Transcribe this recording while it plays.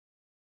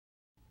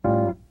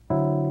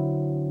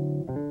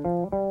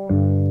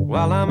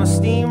Well, I'm a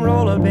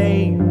steamroller,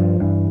 babe.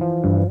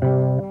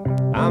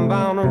 I'm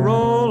bound to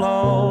roll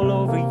all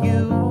over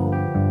you.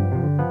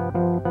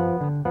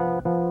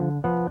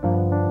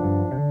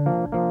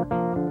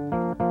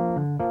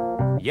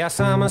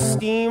 Yes, I'm a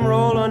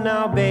steamroller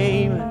now,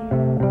 babe.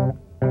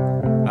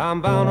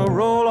 I'm bound to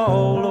roll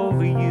all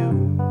over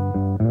you.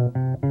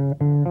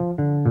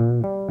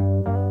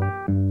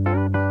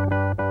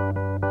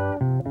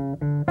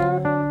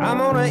 I'm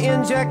gonna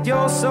inject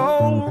your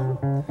soul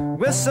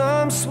with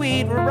some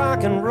sweet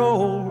rock and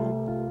roll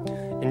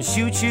and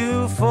shoot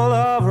you full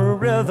of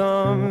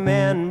rhythm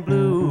and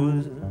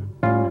blues.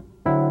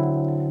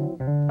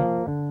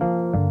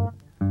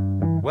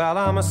 Well,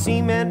 I'm a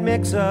cement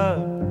mixer,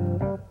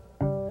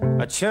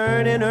 a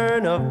churning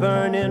urn of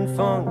burning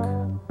funk.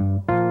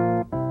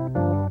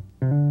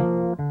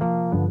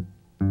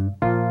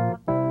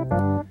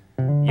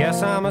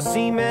 Yes, I'm a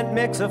cement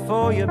mixer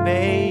for you,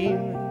 babe,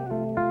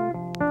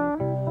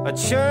 a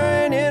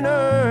churning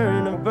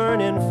urn of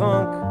burning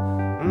funk.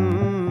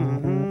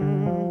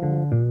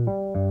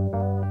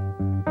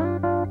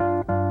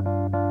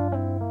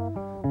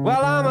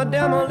 Well, I'm a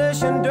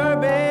demolition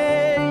derby,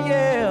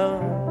 yeah,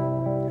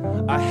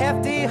 a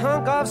hefty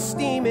hunk of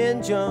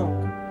steaming junk.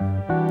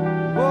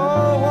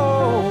 Whoa,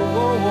 whoa,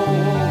 whoa, whoa,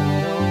 whoa.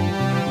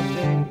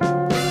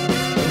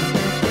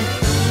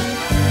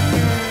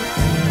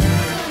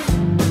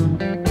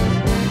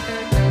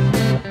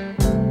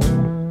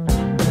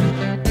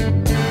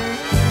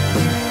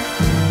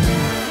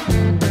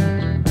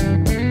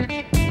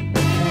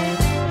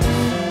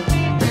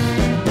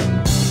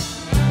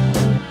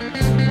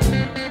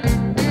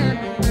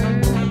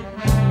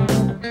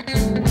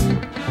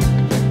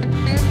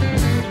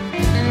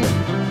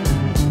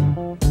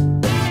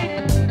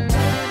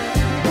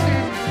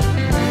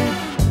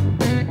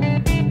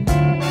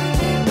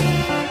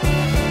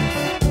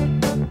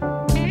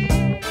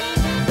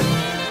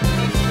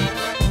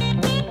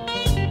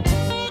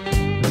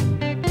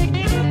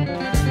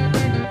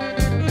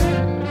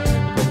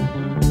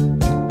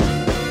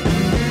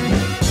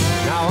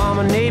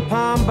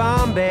 Napalm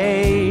bomb,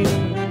 babe,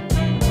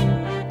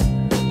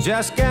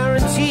 just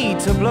guaranteed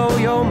to blow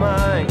your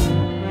mind.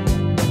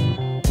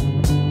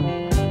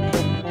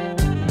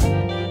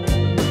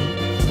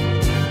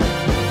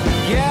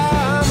 Yeah,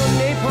 I'm a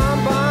napalm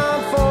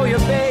bomb for you,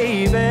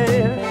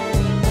 baby.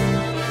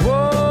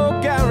 Whoa,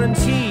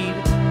 guaranteed,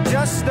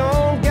 just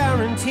don't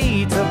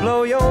guaranteed to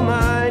blow your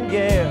mind,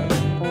 yeah.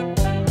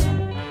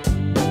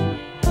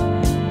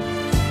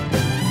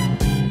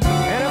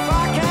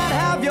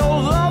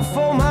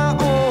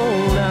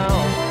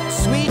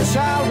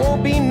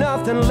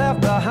 Nothing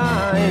left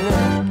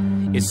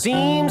behind. It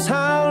seems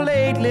how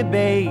lately,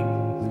 babe,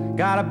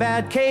 got a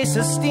bad case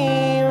of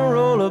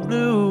steamroller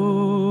blues.